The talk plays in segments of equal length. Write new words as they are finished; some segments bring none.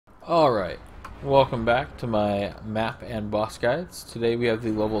Alright, welcome back to my map and boss guides. Today we have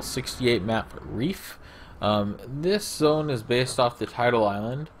the level 68 map Reef. This zone is based off the tidal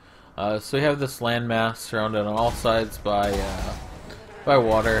island. So you have this landmass surrounded on all sides by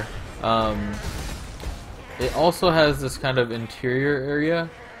water. It also has this kind of interior area,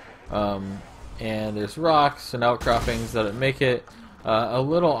 and there's rocks and outcroppings that make it a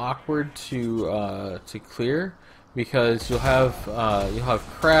little awkward to clear, because you'll have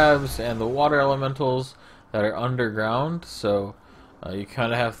crabs and the water elementals that are underground. So you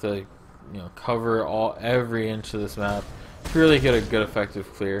kind of have to cover every inch of this map to really get a good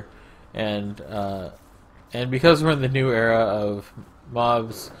effective clear. And because we're in the new era of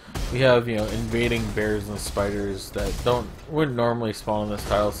mobs, we have invading bears and spiders that wouldn't normally spawn in this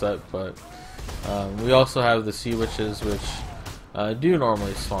tile set, but we also have the sea witches, which do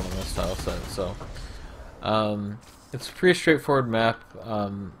normally spawn in this tile set. So it's a pretty straightforward map.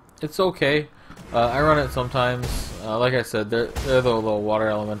 It's okay. I run it sometimes. Like I said, they're the little water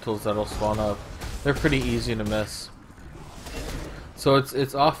elementals that'll spawn up. They're pretty easy to miss. So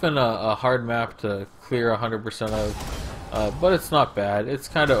it's often a hard map to clear 100% of, but it's not bad. It's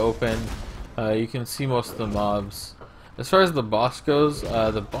kind of open. You can see most of the mobs. As far as the boss goes,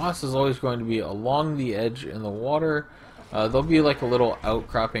 the boss is always going to be along the edge in the water. There'll be like a little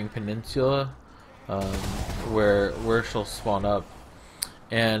outcropping peninsula where she'll spawn up,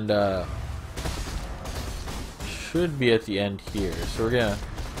 and should be at the end here. So we're gonna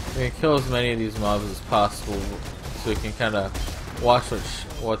kill as many of these mobs as possible, so we can kind of watch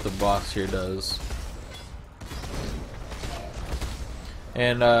what the boss here does.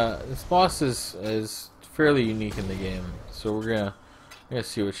 And this boss is fairly unique in the game, so we're gonna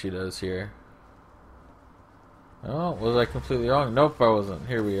see what she does here. Oh, was I completely wrong? Nope, I wasn't.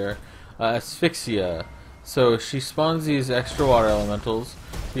 Here we are. Asphyxia. So she spawns these extra water elementals.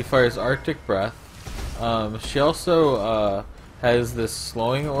 She fires Arctic Breath. She also has this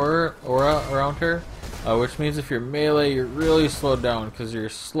slowing aura around her, which means if you're melee, you're really slowed down because you're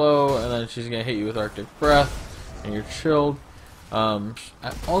slow, and then she's gonna hit you with Arctic Breath, and you're chilled.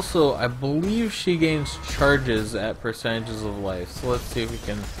 I believe she gains charges at percentages of life. So let's see if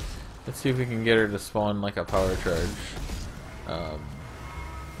we can get her to spawn like a power charge.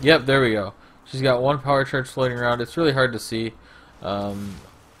 Yep, there we go. She's got one power charge floating around. It's really hard to see,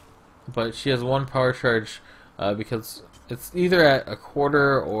 but she has one power charge because it's either at a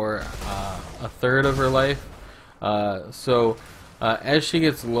quarter or a third of her life. So as she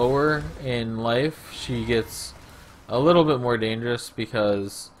gets lower in life, she gets a little bit more dangerous,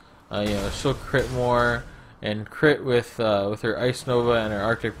 because she'll crit more, and crit with her Ice Nova and her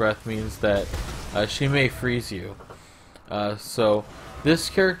Arctic Breath means that she may freeze you. So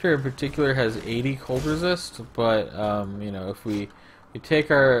this character in particular has 80 cold resist, but if we take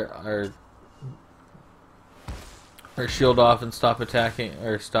our shield off and stop attacking,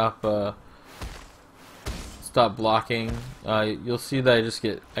 or stop blocking, you'll see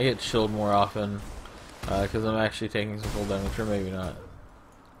that I get chilled more often, because I'm actually taking some cold damage, or maybe not.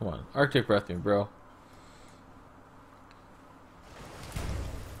 Come on, Arctic Breath me, bro.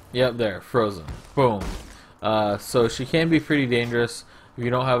 Yep, there, frozen. Boom. So she can be pretty dangerous if you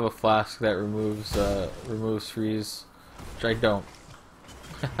don't have a flask that removes freeze, which I don't.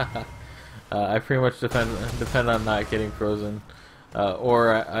 I pretty much depend on not getting frozen,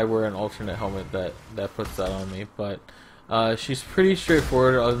 or I wear an alternate helmet that puts that on me. But she's pretty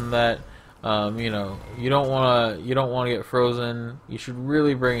straightforward. Other than that, you don't want to get frozen. You should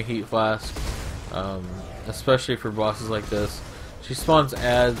really bring a heat flask, especially for bosses like this. She spawns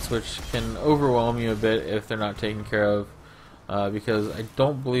ads, which can overwhelm you a bit if they're not taken care of, because I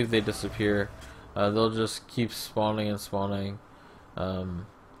don't believe they disappear. They'll just keep spawning and spawning.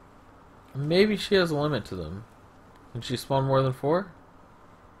 Maybe she has a limit to them. Can she spawn more than 4?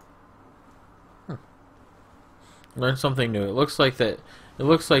 Learn something new. It looks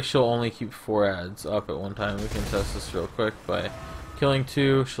like she'll only keep 4 ads up at one time. We can test this real quick by killing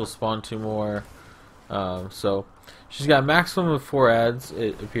 2. She'll spawn 2 more. So she's got a maximum of 4 ads,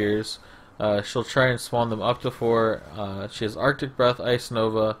 it appears. She'll try and spawn them up to 4. She has Arctic Breath, Ice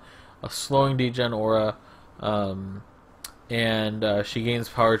Nova, a slowing degen aura, and she gains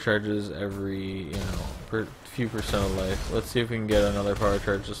power charges every few percent of life. Let's see if we can get another power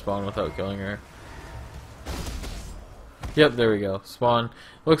charge to spawn without killing her. Yep, there we go. Spawn.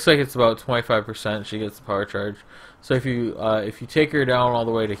 Looks like it's about 25% she gets the power charge. So if you take her down all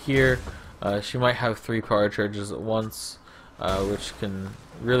the way to here, she might have 3 power charges at once, which can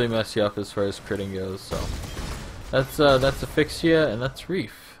really mess you up as far as critting goes. So that's Asphyxia, and that's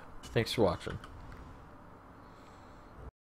Reef. Thanks for watching.